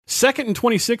Second and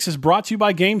 26 is brought to you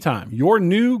by Game Time, your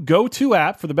new go-to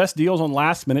app for the best deals on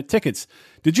last-minute tickets.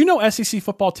 Did you know SEC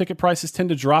football ticket prices tend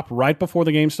to drop right before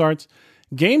the game starts?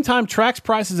 Game Time tracks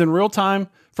prices in real time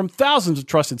from thousands of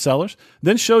trusted sellers,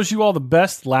 then shows you all the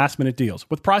best last-minute deals,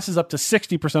 with prices up to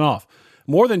 60% off.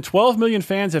 More than 12 million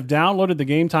fans have downloaded the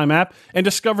Game Time app and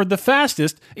discovered the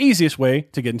fastest, easiest way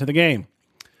to get into the game.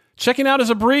 Checking out is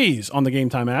a breeze on the Game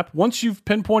Time app. Once you've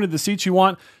pinpointed the seats you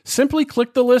want, simply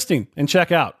click the listing and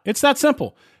check out. It's that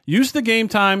simple. Use the Game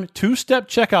Time two-step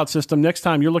checkout system next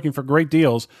time you're looking for great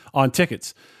deals on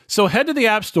tickets. So head to the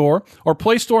App Store or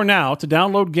Play Store now to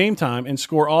download Game Time and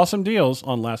score awesome deals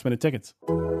on last-minute tickets.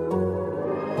 Tagovailoa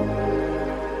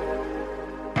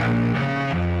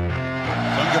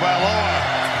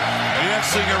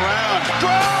dancing around,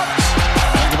 drops!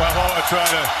 Tagovailoa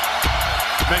trying to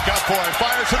make up for it,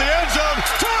 fires to the end zone,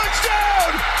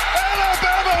 touchdown!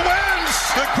 Alabama wins!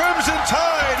 The Crimson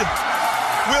Tide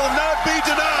will not be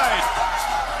denied.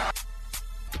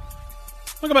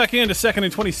 Welcome back into Second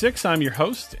and 26. I'm your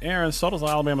host, Aaron Suttles,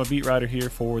 Alabama beat writer here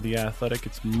for The Athletic.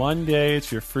 It's Monday.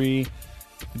 It's your free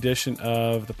edition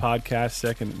of the podcast,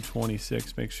 Second and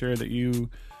 26. Make sure that you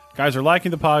guys are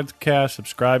liking the podcast,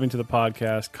 subscribing to the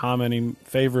podcast, commenting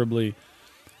favorably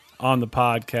on the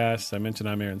podcast. I mentioned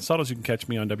I'm Aaron Suttles. You can catch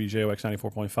me on WJOX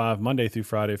 94.5 Monday through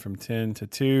Friday from 10 to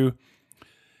 2.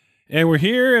 And we're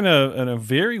here in a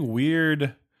very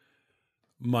weird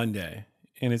Monday.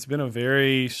 And it's been a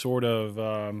very sort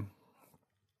of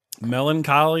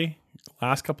melancholy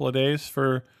last couple of days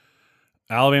for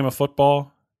Alabama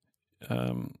football.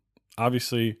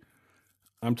 Obviously,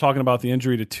 I'm talking about the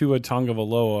injury to Tua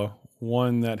Tagovailoa,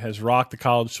 one that has rocked the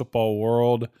college football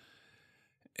world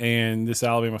and this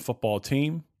Alabama football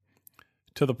team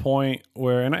to the point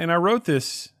where, and I wrote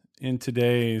this in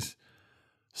today's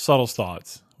Suttles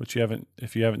Thoughts, which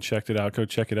if you haven't checked it out, go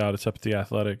check it out. It's up at The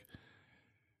Athletic.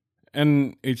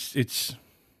 And it's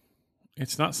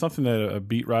not something that a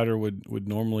beat writer would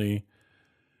normally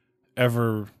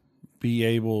ever be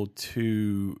able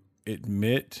to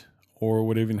admit or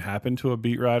would even happen to a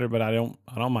beat writer, but I don't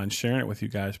mind sharing it with you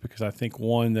guys because I think,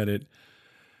 one, that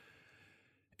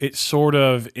it sort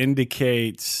of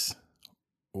indicates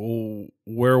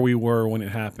where we were when it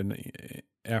happened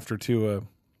after Tua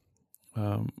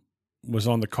was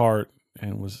on the cart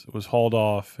and was hauled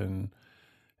off, and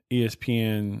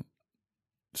ESPN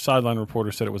sideline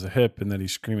reporter said it was a hip and that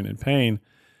he's screaming in pain.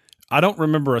 I don't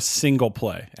remember a single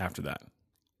play after that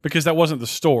because that wasn't the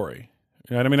story.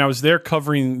 You know what I mean? I was there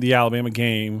covering the Alabama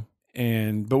game,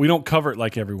 but we don't cover it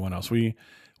like everyone else. We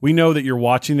know that you're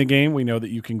watching the game. We know that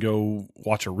you can go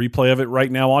watch a replay of it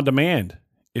right now on demand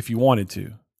if you wanted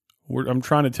to. I'm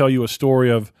trying to tell you a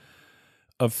story of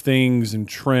things and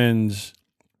trends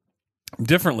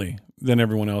differently than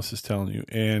everyone else is telling you.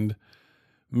 And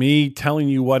me telling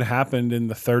you what happened in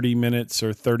the 30 minutes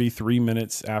or 33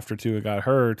 minutes after Tua got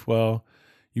hurt, well,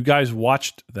 you guys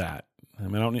watched that. I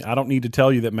mean, I don't need to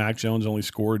tell you that Mac Jones only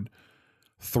scored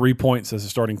 3 points as a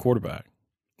starting quarterback.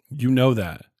 You know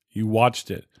that. You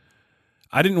watched it.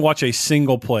 I didn't watch a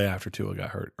single play after Tua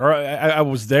got hurt. Or I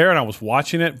was there and I was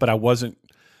watching it, but I wasn't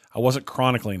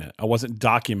chronicling it. I wasn't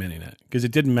documenting it because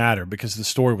it didn't matter because the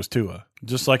story was Tua.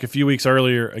 Just like a few weeks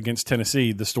earlier against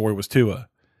Tennessee, the story was Tua.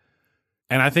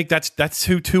 And I think that's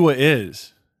who Tua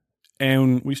is.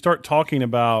 And we start talking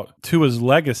about Tua's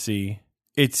legacy.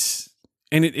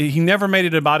 He never made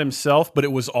it about himself, but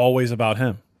it was always about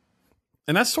him.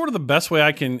 And that's sort of the best way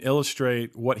I can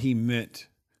illustrate what he meant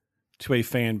to a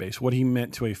fan base, what he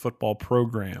meant to a football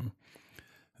program.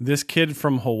 This kid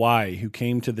from Hawaii who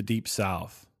came to the Deep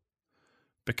South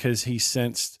because he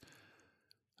sensed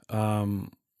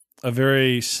a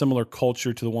very similar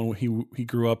culture to the one he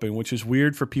grew up in, which is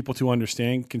weird for people to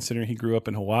understand considering he grew up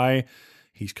in Hawaii.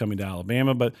 He's coming to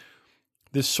Alabama, but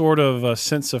this sort of a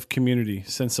sense of community,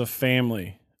 sense of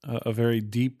family, a very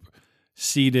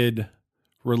deep-seated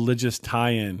religious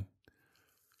tie-in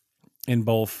in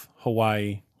both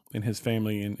Hawaii and his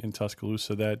family in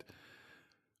Tuscaloosa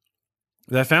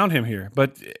that found him here.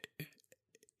 But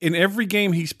in every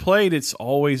game he's played, it's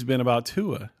always been about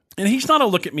Tua. And he's not a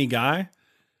look-at-me guy.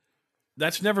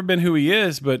 That's never been who he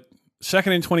is, but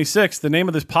Second and 26, the name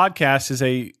of this podcast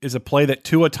is a play that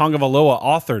Tua Tagovailoa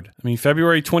authored. I mean,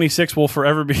 February 26 will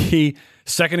forever be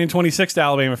Second and 26 to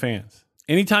Alabama fans.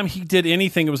 Anytime he did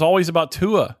anything, it was always about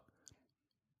Tua.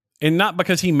 And not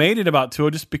because he made it about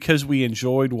Tua, just because we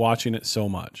enjoyed watching it so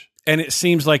much. And it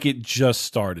seems like it just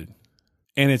started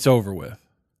and it's over with.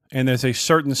 And there's a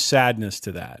certain sadness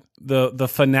to that. The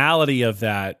finality of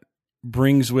that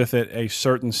brings with it a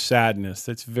certain sadness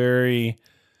that's very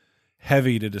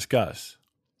heavy to discuss.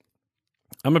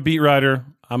 I'm a beat writer.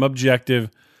 I'm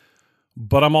objective,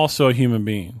 but I'm also a human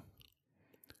being.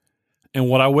 And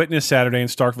what I witnessed Saturday in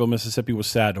Starkville, Mississippi was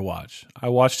sad to watch. I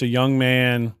watched a young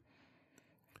man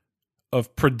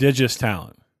of prodigious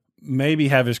talent maybe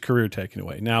have his career taken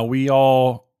away. Now, we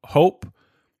all hope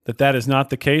that that is not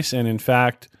the case, and in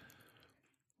fact,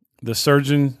 the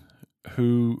surgeon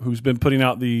who's been putting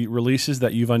out the releases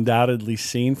that you've undoubtedly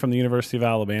seen from the University of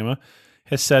Alabama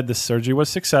has said the surgery was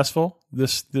successful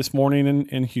this morning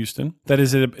in Houston. That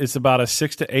is, it's about a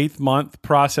 6 to 8 month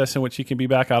process in which he can be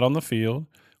back out on the field.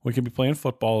 We can be playing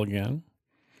football again.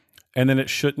 And then it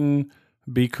shouldn't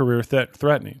be career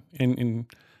threatening. And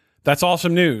that's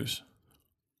awesome news.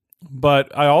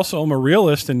 But I also am a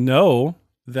realist and know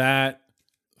that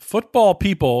football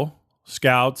people,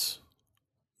 scouts,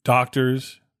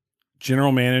 doctors,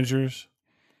 general managers,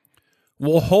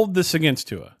 will hold this against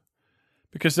Tua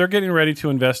because they're getting ready to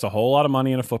invest a whole lot of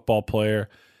money in a football player,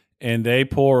 and they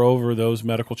pour over those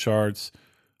medical charts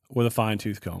with a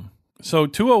fine-tooth comb. So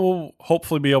Tua will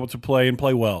hopefully be able to play and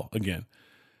play well again.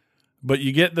 But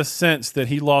you get the sense that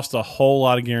he lost a whole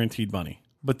lot of guaranteed money.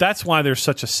 But that's why there's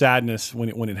such a sadness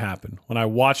when it happened. When I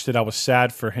watched it, I was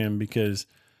sad for him because,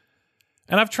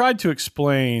 and I've tried to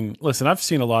explain, listen, I've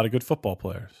seen a lot of good football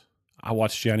players. I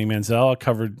watched Johnny Manziel.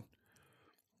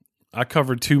 I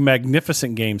covered 2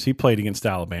 magnificent games he played against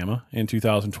Alabama in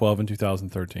 2012 and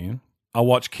 2013. I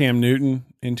watched Cam Newton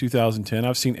in 2010.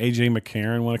 I've seen A.J.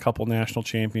 McCarron win a couple national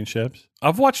championships.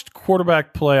 I've watched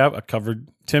quarterback play. I covered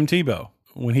Tim Tebow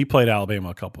when he played Alabama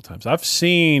a couple times. I've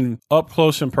seen up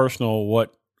close and personal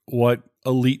what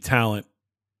elite talent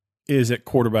is at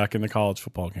quarterback in the college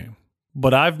football game.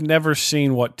 But I've never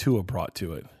seen what Tua brought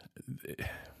to it.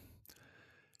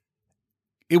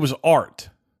 It was art.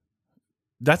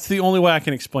 That's the only way I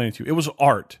can explain it to you. It was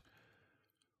art.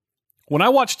 When I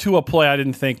watched Tua play, I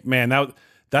didn't think, man,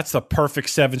 that's the perfect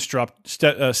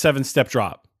 7-step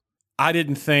drop. I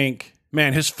didn't think,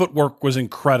 man, his footwork was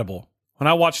incredible. When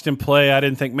I watched him play, I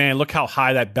didn't think, man, look how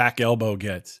high that back elbow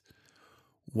gets.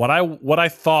 What I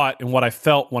thought and what I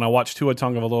felt when I watched Tua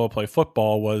Tagovailoa play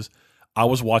football was I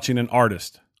was watching an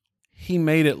artist. He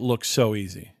made it look so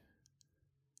easy.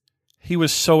 He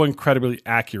was so incredibly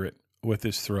accurate with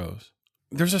his throws.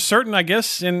 There's a certain, I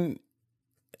guess, there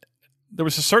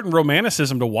was a certain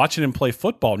romanticism to watching him play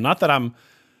football. Not that I'm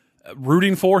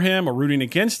rooting for him or rooting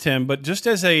against him, but just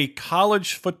as a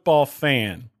college football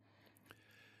fan,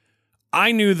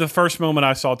 I knew the first moment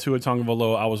I saw Tua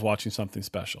Tagovailoa, I was watching something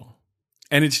special.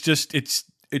 And it's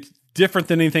different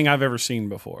than anything I've ever seen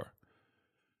before.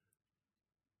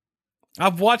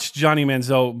 I've watched Johnny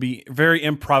Manziel be very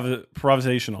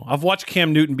improvisational. I've watched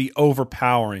Cam Newton be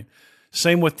overpowering.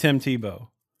 Same with Tim Tebow.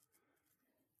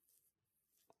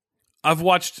 I've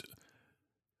watched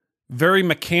very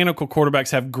mechanical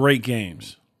quarterbacks have great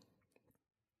games.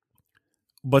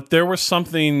 But there was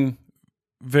something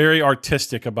very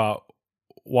artistic about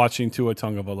watching Tua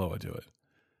Tagovailoa do it.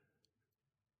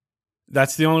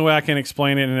 That's the only way I can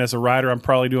explain it. And as a writer, I'm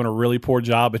probably doing a really poor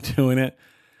job at doing it.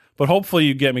 But hopefully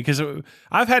you get me, because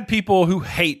I've had people who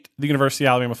hate the University of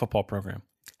Alabama football program,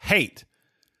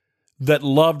 that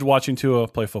loved watching Tua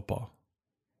play football.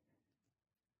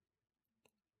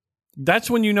 That's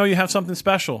when you know you have something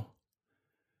special.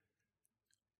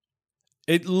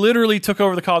 It literally took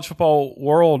over the college football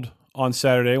world on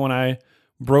Saturday when I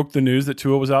broke the news that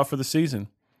Tua was out for the season.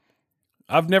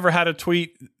 I've never had a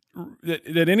tweet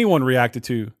that anyone reacted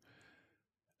to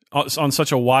on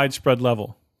such a widespread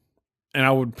level. And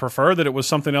I would prefer that it was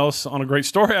something else on a great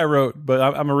story I wrote, but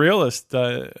I'm a realist.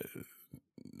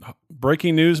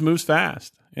 Breaking news moves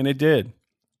fast, and it did.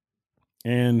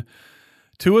 And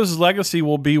Tua's legacy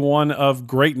will be one of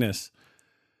greatness,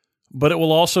 but it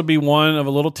will also be one of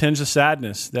a little tinge of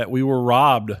sadness that we were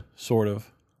robbed, sort of,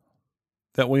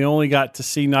 that we only got to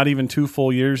see not even 2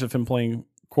 full years of him playing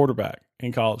quarterback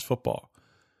in college football.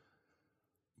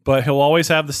 But he'll always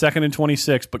have the 2nd and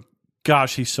 26, but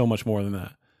gosh, he's so much more than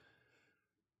that.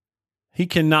 He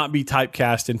cannot be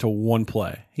typecast into one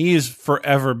play. He is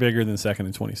forever bigger than 2nd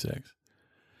and 26.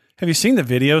 Have you seen the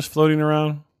videos floating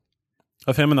around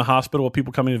of him in the hospital with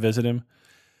people coming to visit him?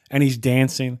 And he's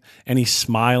dancing, and he's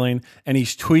smiling, and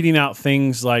he's tweeting out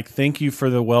things like, thank you for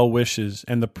the well wishes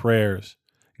and the prayers.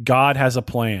 God has a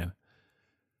plan.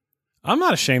 I'm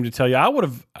not ashamed to tell you, I would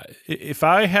have, if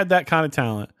I had that kind of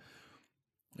talent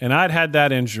and I'd had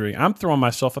that injury, I'm throwing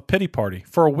myself a pity party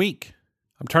for a week.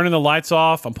 I'm turning the lights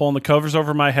off, I'm pulling the covers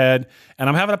over my head, and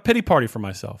I'm having a pity party for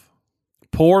myself.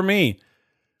 Poor me.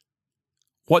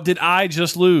 What did I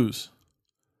just lose?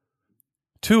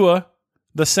 Tua,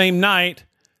 the same night,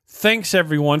 thanks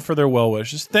everyone for their well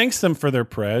wishes, thanks them for their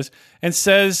prayers, and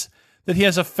says that he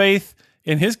has a faith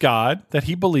in his God that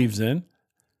he believes in,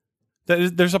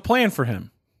 that there's a plan for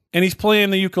him. And he's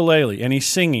playing the ukulele, and he's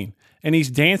singing, and he's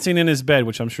dancing in his bed,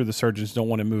 which I'm sure the surgeons don't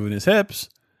want him moving his hips.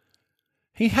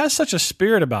 He has such a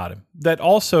spirit about him that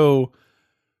also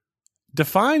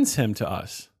defines him to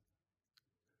us.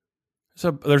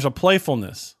 So there's a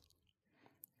playfulness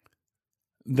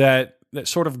that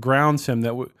sort of grounds him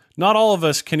that not all of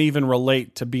us can even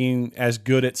relate to being as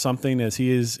good at something as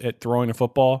he is at throwing a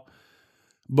football,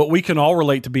 but we can all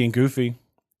relate to being goofy.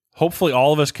 Hopefully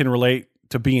all of us can relate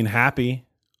to being happy.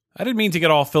 I didn't mean to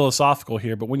get all philosophical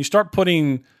here, but when you start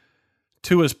putting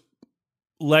Tua's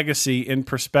legacy in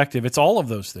perspective, it's all of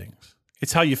those things.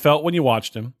 It's how you felt when you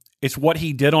watched him. It's what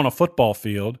he did on a football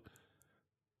field.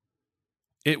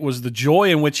 It was the joy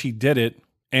in which he did it,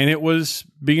 and it was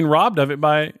being robbed of it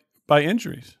by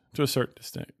injuries to a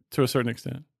certain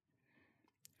extent.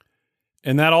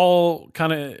 And that all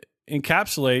kind of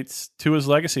encapsulates Tua's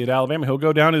legacy at Alabama. He'll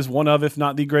go down as one of, if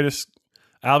not the greatest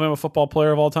Alabama football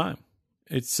player of all time.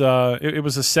 It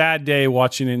was a sad day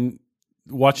watching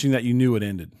that you knew it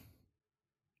ended.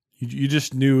 You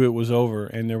just knew it was over,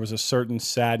 and there was a certain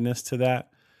sadness to that.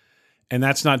 And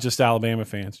that's not just Alabama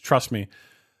fans. Trust me,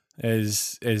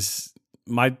 as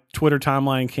my Twitter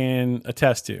timeline can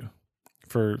attest to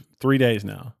for 3 days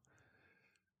now.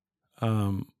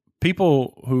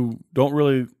 People who don't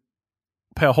really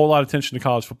pay a whole lot of attention to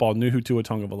college football knew who Tua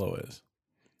Tagovailoa is.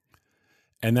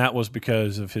 And that was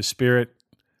because of his spirit.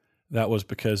 That was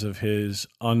because of his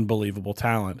unbelievable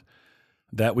talent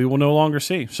that we will no longer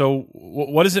see. So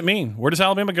what does it mean? Where does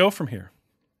Alabama go from here?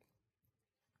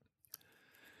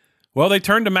 Well, they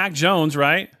turned to Mac Jones,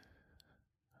 right?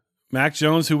 Mac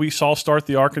Jones, who we saw start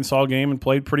the Arkansas game and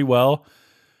played pretty well.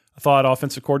 I thought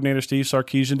offensive coordinator Steve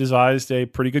Sarkisian devised a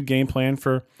pretty good game plan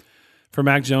for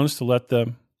Mac Jones to let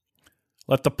the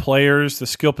players, the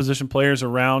skill position players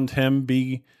around him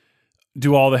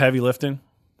do all the heavy lifting.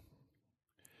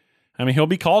 I mean, he'll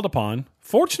be called upon.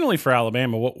 Fortunately for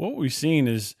Alabama, what we've seen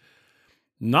is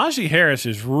Najee Harris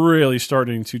is really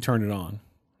starting to turn it on.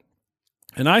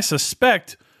 And I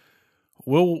suspect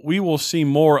we will see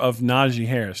more of Najee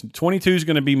Harris. 22 is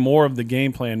going to be more of the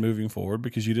game plan moving forward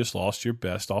because you just lost your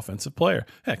best offensive player.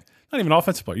 Heck, not even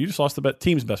offensive player. You just lost the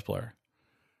team's best player.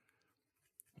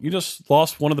 You just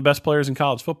lost one of the best players in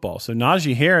college football. So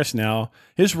Najee Harris now,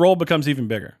 his role becomes even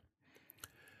bigger.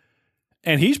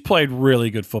 And he's played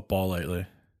really good football lately.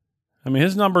 I mean,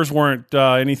 his numbers weren't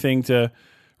anything to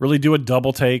really do a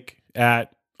double take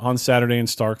on Saturday in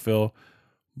Starkville,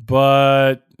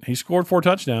 but he scored 4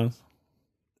 touchdowns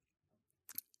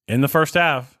in the first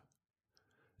half.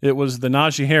 It was the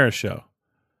Najee Harris show.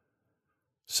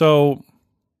 So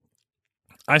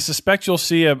I suspect you'll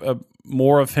see a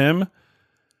more of him,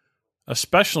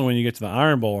 especially when you get to the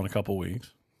Iron Bowl in a couple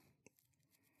weeks.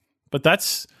 But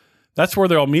that's where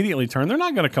they'll immediately turn. They're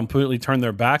not going to completely turn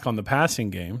their back on the passing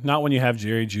game. Not when you have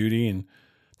Jerry Jeudy and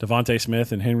Devontae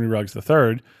Smith and Henry Ruggs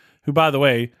III, who, by the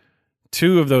way,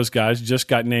 2 of those guys just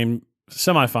got named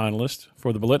semifinalists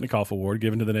for the Biletnikoff Award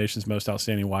given to the nation's most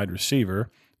outstanding wide receiver,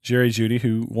 Jerry Jeudy,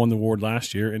 who won the award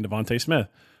last year, and Devontae Smith.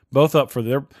 Both up for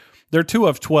they're 2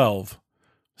 of 12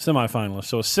 semifinalists.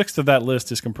 So a sixth of that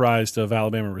list is comprised of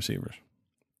Alabama receivers.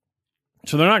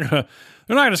 So they're not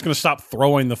just going to stop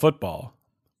throwing the football.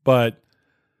 But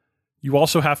you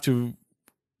also have to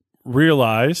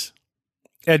realize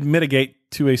and mitigate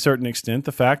to a certain extent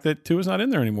the fact that Tua's not in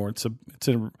there anymore. It's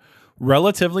a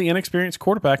relatively inexperienced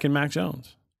quarterback in Mac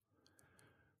Jones,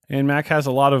 and Mac has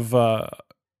a lot of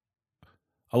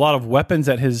weapons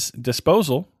at his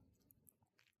disposal.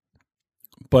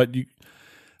 But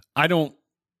I don't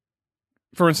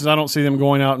see them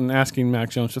going out and asking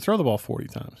Mac Jones to throw the ball 40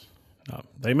 times.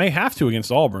 They may have to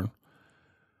against Auburn.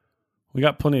 We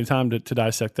got plenty of time to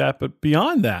dissect that. But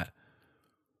beyond that,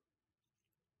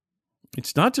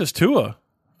 it's not just Tua.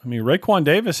 I mean, Raekwon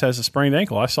Davis has a sprained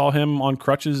ankle. I saw him on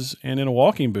crutches and in a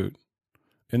walking boot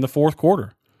in the fourth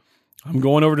quarter. I'm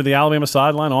going over to the Alabama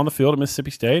sideline on the field at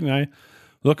Mississippi State, and I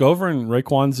look over, and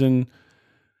Raekwon's in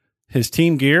his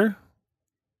team gear.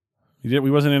 He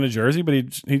wasn't in a jersey, but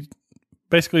he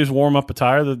basically his warm-up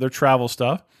attire, their travel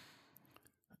stuff.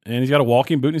 And he's got a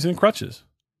walking boot, and he's in crutches.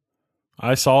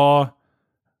 I saw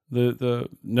the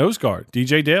nose guard,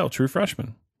 DJ Dale, true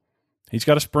freshman. He's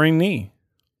got a sprained knee.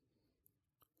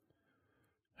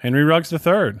 Henry Ruggs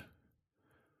III.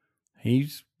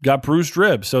 He's got bruised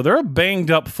ribs. So they're a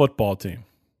banged-up football team.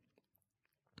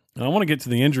 And I want to get to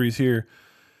the injuries here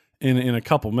in a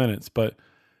couple minutes. But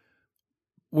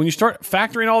when you start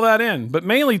factoring all that in, but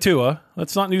mainly Tua,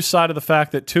 let's not lose sight of the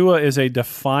fact that Tua is a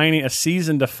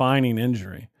season-defining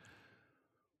injury.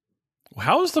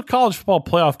 How does the College Football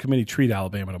Playoff Committee treat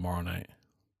Alabama tomorrow night?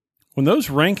 When those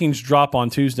rankings drop on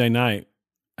Tuesday night,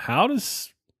 how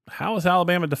is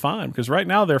Alabama defined? Because right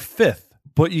now they're 5th.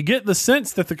 But you get the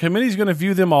sense that the committee is going to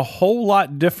view them a whole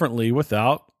lot differently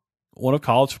without one of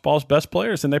college football's best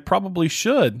players, and they probably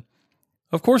should.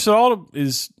 Of course, it all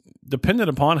is dependent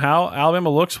upon how Alabama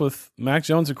looks with Mac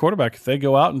Jones at quarterback. If they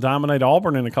go out and dominate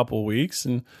Auburn in a couple of weeks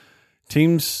and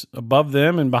teams above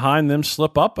them and behind them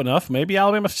slip up enough, maybe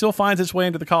Alabama still finds its way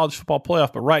into the college football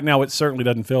playoff. But right now, it certainly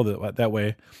doesn't feel that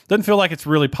way. Doesn't feel like it's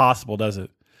really possible, does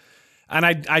it? And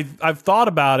I've thought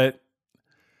about it,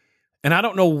 and I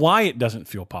don't know why it doesn't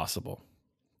feel possible.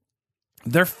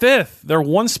 They're 5th. They're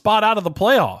one spot out of the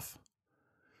playoff.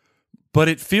 But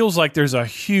it feels like there's a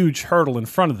huge hurdle in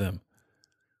front of them.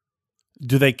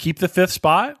 Do they keep the 5th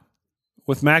spot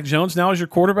with Mac Jones now as your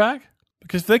quarterback?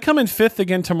 Because if they come in 5th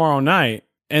again tomorrow night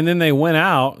and then they win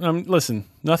out, listen,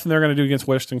 nothing they're going to do against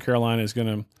Western Carolina is going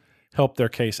to help their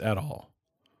case at all.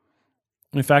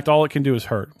 In fact, all it can do is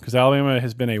hurt, because Alabama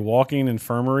has been a walking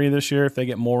infirmary this year. If they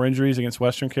get more injuries against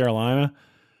Western Carolina,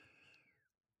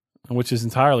 which is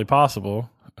entirely possible,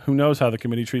 who knows how the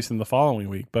committee treats them the following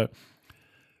week. But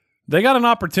they got an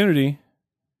opportunity,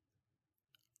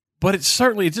 but it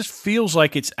just feels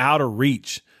like it's out of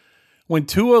reach. When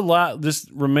Tua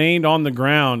just remained on the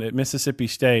ground at Mississippi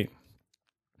State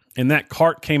and that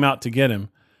cart came out to get him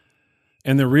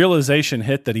and the realization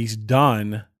hit that he's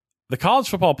done, the college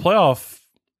football playoff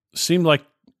seemed like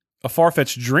a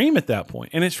far-fetched dream at that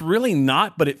point. And it's really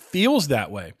not, but it feels that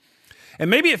way. And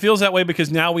maybe it feels that way because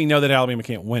now we know that Alabama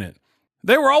can't win it.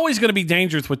 They were always going to be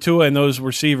dangerous with Tua and those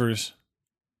receivers.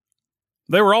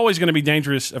 They were always going to be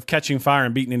dangerous of catching fire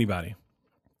and beating anybody.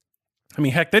 I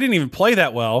mean, heck, they didn't even play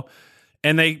that well,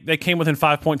 and they came within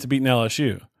 5 points of beating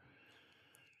LSU.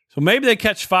 So maybe they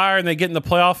catch fire and they get in the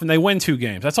playoff and they win 2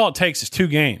 games. That's all it takes is 2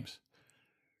 games.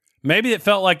 Maybe it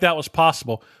felt like that was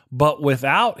possible, but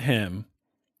without him,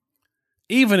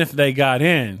 even if they got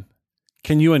in,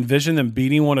 can you envision them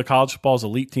beating one of college football's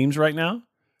elite teams right now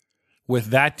with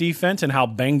that defense and how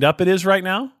banged up it is right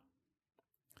now?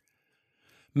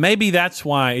 Maybe that's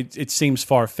why it seems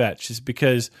far-fetched, is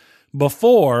because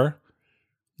before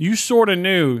you sort of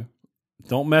knew,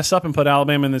 don't mess up and put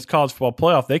Alabama in this college football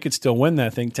playoff, they could still win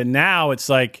that thing, to now it's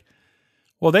like,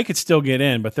 well, they could still get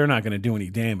in, but they're not going to do any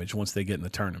damage once they get in the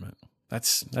tournament.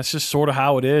 That's just sort of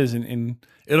how it is, and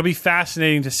it'll be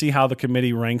fascinating to see how the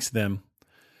committee ranks them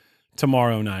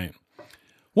tomorrow night.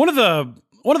 One of the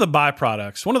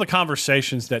byproducts, one of the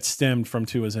conversations that stemmed from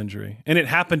Tua's injury, and it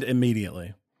happened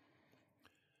immediately,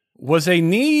 was a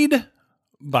need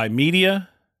by media,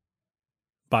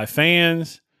 by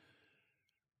fans,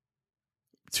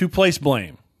 to place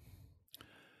blame.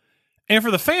 And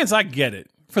for the fans, I get it.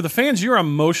 For the fans, you're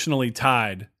emotionally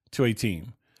tied to a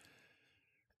team.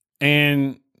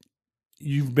 And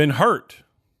you've been hurt.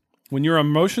 When your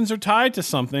emotions are tied to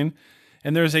something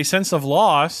and there's a sense of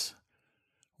loss,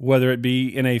 whether it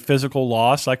be in a physical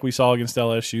loss like we saw against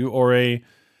LSU or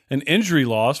an injury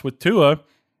loss with Tua,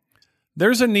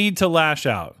 there's a need to lash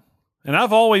out. And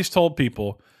I've always told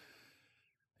people,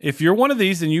 if you're one of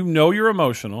these and you know you're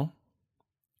emotional,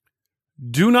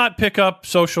 do not pick up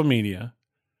social media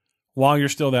while you're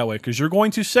still that way, because you're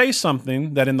going to say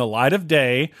something that in the light of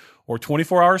day or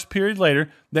 24 hours period later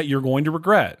that you're going to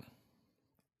regret.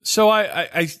 So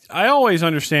I always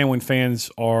understand when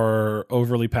fans are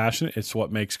overly passionate. It's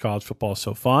what makes college football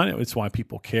so fun. It's why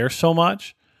people care so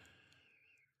much.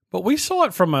 But we saw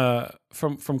it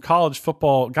from college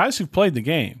football, guys who've played the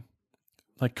game.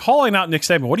 Like calling out Nick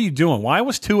Saban, what are you doing? Why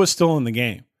was Tua still in the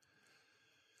game?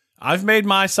 I've made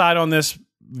my side on this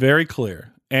very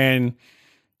clear. And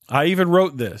I even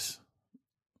wrote this.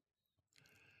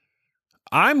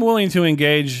 I'm willing to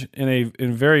engage in a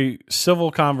very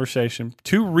civil conversation.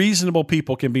 2 reasonable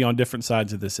people can be on different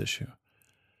sides of this issue.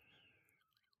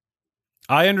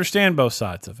 I understand both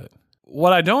sides of it.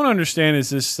 What I don't understand is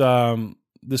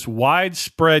this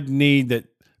widespread need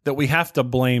that we have to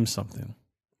blame something.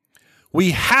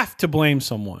 We have to blame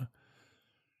someone.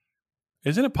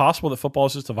 Isn't it possible that football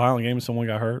is just a violent game and someone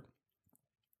got hurt?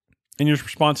 And your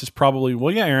response is probably,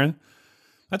 well, yeah, Aaron,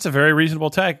 that's a very reasonable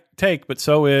take, but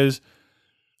so is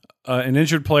an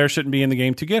injured player shouldn't be in the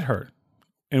game to get hurt.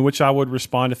 In which I would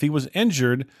respond, if he was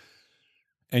injured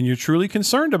and you're truly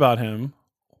concerned about him,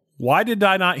 why did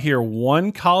I not hear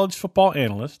one college football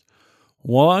analyst,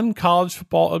 one college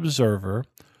football observer,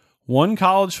 one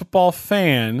college football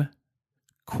fan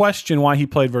question why he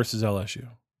played versus LSU?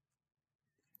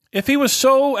 If he was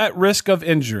so at risk of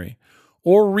injury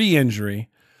or re-injury,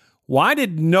 why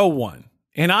did no one,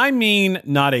 and I mean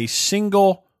not a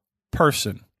single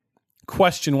person,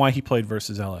 question why he played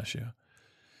versus LSU.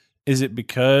 Is it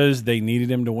because they needed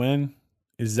him to win?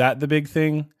 Is that the big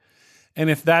thing? And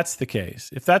if that's the case,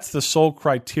 if that's the sole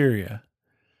criteria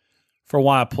for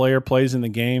why a player plays in the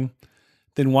game,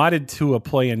 then why did Tua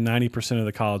play in 90% of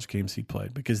the college games he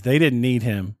played? Because they didn't need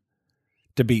him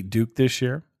to beat Duke this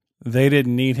year. They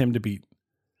didn't need him to beat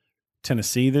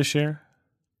Tennessee this year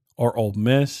or Ole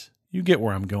Miss. You get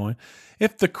where I'm going.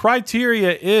 If the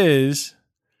criteria is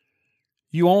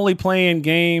you only play in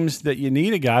games that you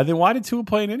need a guy, then why did Tua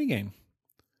play in any game?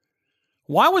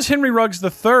 Why was Henry Ruggs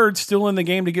III still in the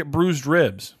game to get bruised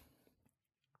ribs?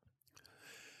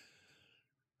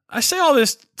 I say all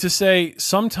this to say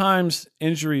sometimes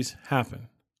injuries happen,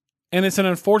 and it's an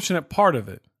unfortunate part of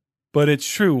it. But it's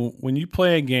true. When you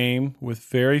play a game with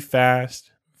very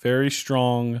fast, very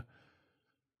strong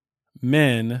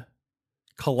men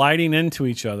colliding into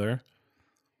each other,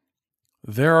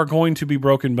 there are going to be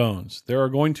broken bones. There are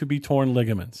going to be torn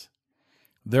ligaments.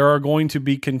 There are going to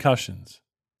be concussions.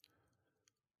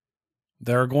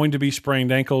 There are going to be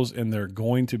sprained ankles, and there are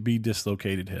going to be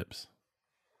dislocated hips.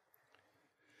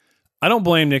 I don't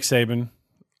blame Nick Saban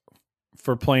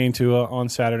for playing Tua on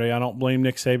Saturday. I don't blame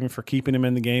Nick Saban for keeping him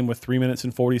in the game with 3 minutes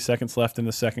and 40 seconds left in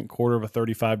the second quarter of a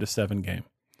 35-7 game.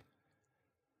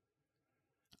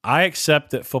 I accept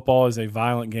that football is a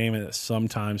violent game and that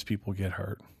sometimes people get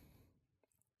hurt.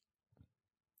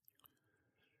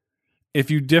 If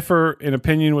you differ in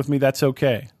opinion with me, that's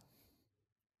okay.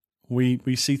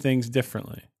 We see things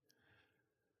differently.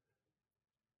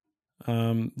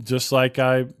 Just like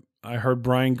I heard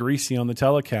Brian Greasy on the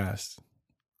telecast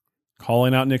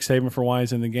calling out Nick Saban for why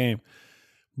he's in the game.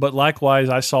 But likewise,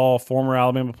 I saw former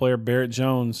Alabama player Barrett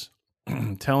Jones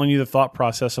telling you the thought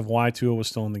process of why Tua was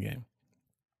still in the game.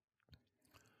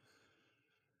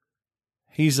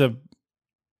 He's a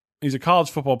college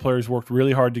football player who's worked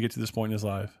really hard to get to this point in his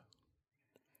life.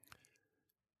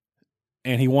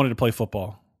 And he wanted to play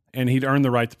football. And he'd earned the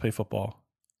right to play football.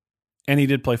 And he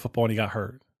did play football and he got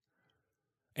hurt.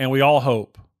 And we all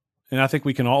hope, and I think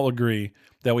we can all agree,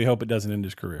 that we hope it doesn't end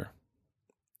his career.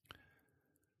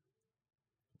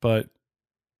 But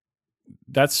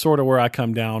that's sort of where I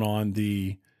come down on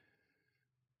the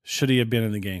should he have been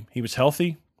in the game. He was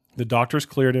healthy. The doctors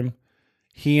cleared him.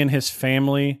 He and his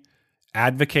family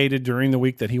advocated during the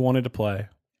week that he wanted to play.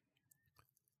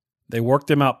 They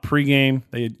worked him out pregame.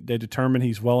 They determined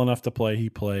he's well enough to play. He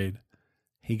played.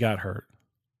 He got hurt.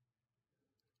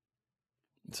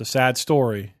 It's a sad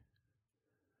story,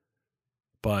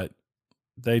 but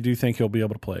they do think he'll be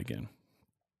able to play again.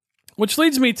 Which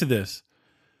leads me to this.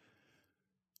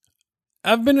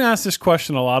 I've been asked this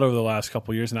question a lot over the last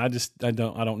couple of years, and I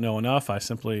don't know enough. I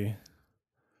simply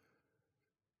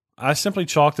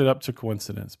chalked it up to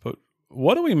coincidence. But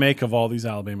what do we make of all these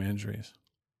Alabama injuries?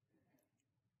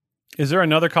 Is there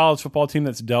another college football team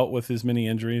that's dealt with as many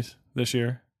injuries this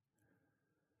year?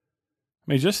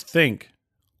 I mean, just think.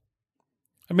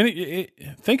 I mean,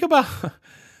 think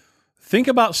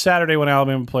about Saturday when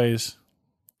Alabama plays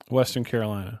Western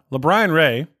Carolina. LeBron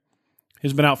Ray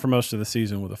has been out for most of the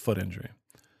season with a foot injury.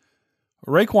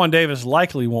 Raekwon Davis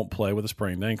likely won't play with a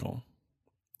sprained ankle.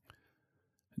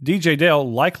 DJ Dale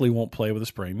likely won't play with a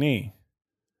sprained knee.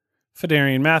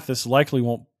 Phidarian Mathis likely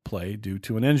won't play due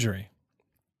to an injury.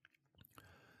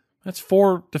 That's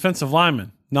 4 defensive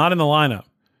linemen, not in the lineup.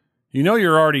 You know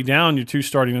you're already down your 2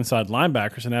 starting inside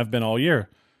linebackers and have been all year.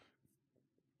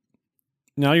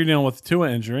 Now you're dealing with a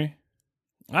Tua injury.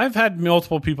 I've had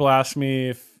multiple people ask me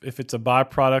if it's a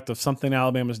byproduct of something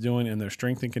Alabama's doing in their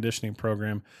strength and conditioning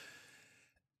program.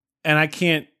 And I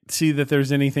can't see that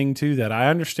there's anything to that. I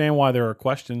understand why there are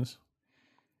questions,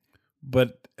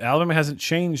 but Alabama hasn't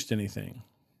changed anything.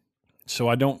 So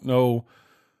I don't know,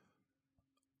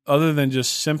 other than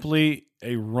just simply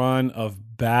a run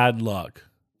of bad luck,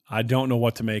 I don't know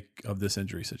what to make of this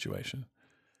injury situation.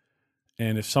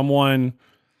 And if someone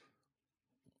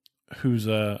who's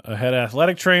a head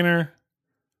athletic trainer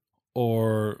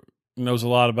or knows a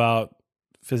lot about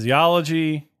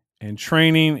physiology and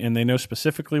training, and they know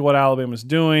specifically what Alabama's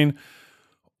doing,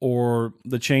 or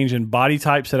the change in body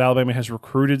types that Alabama has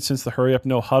recruited since the hurry up,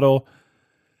 no huddle,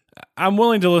 I'm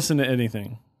willing to listen to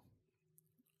anything.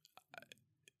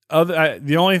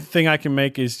 The only thing I can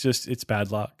make is just it's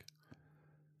bad luck.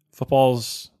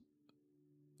 Football's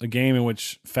a game in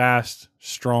which fast,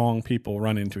 strong people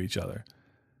run into each other.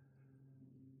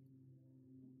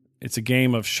 It's a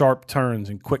game of sharp turns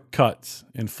and quick cuts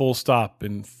and full stop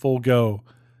and full go.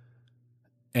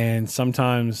 And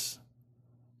sometimes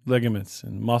ligaments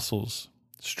and muscles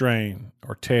strain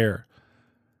or tear.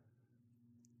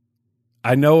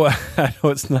 I know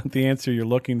it's not the answer you're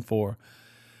looking for.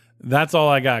 That's all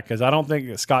I got, because I don't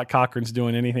think Scott Cochran's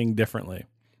doing anything differently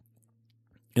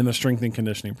in the strength and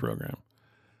conditioning program.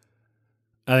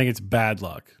 I think it's bad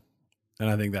luck, and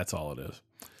I think that's all it is.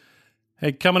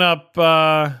 Hey, coming up,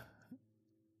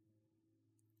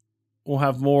 we'll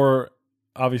have more,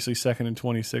 obviously, 2nd and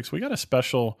 26. We got a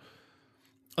special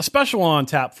on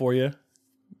tap for you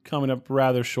coming up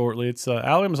rather shortly. It's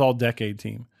Alabama's all-decade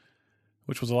team,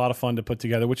 which was a lot of fun to put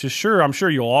together, which is I'm sure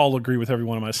you'll all agree with every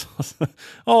one of my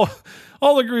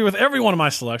I'll agree with every one of my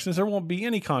selections. There won't be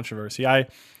any controversy.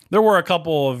 There were a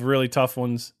couple of really tough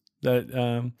ones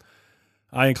that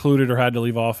I included or had to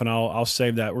leave off, and I'll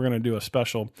save that. We're going to do a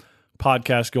special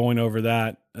podcast going over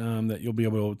that you'll be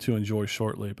able to enjoy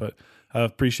shortly. But I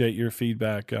appreciate your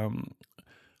feedback.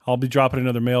 I'll be dropping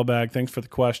another mailbag. Thanks for the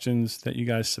questions that you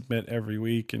guys submit every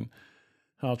week, and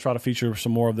I'll try to feature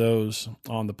some more of those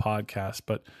on the podcast.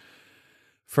 But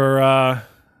for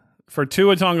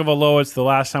Tua Tagovailoa, it's the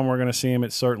last time we're going to see him.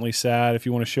 It's certainly sad. If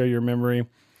you want to share your memory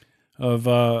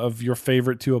of your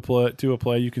favorite Tua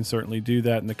play, you can certainly do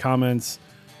that in the comments.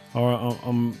 Or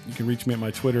you can reach me at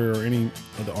my Twitter or any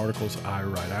of the articles I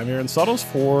write. I'm Aaron Suttles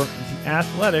for The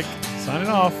Athletic, signing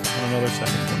off on another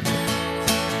 2nd.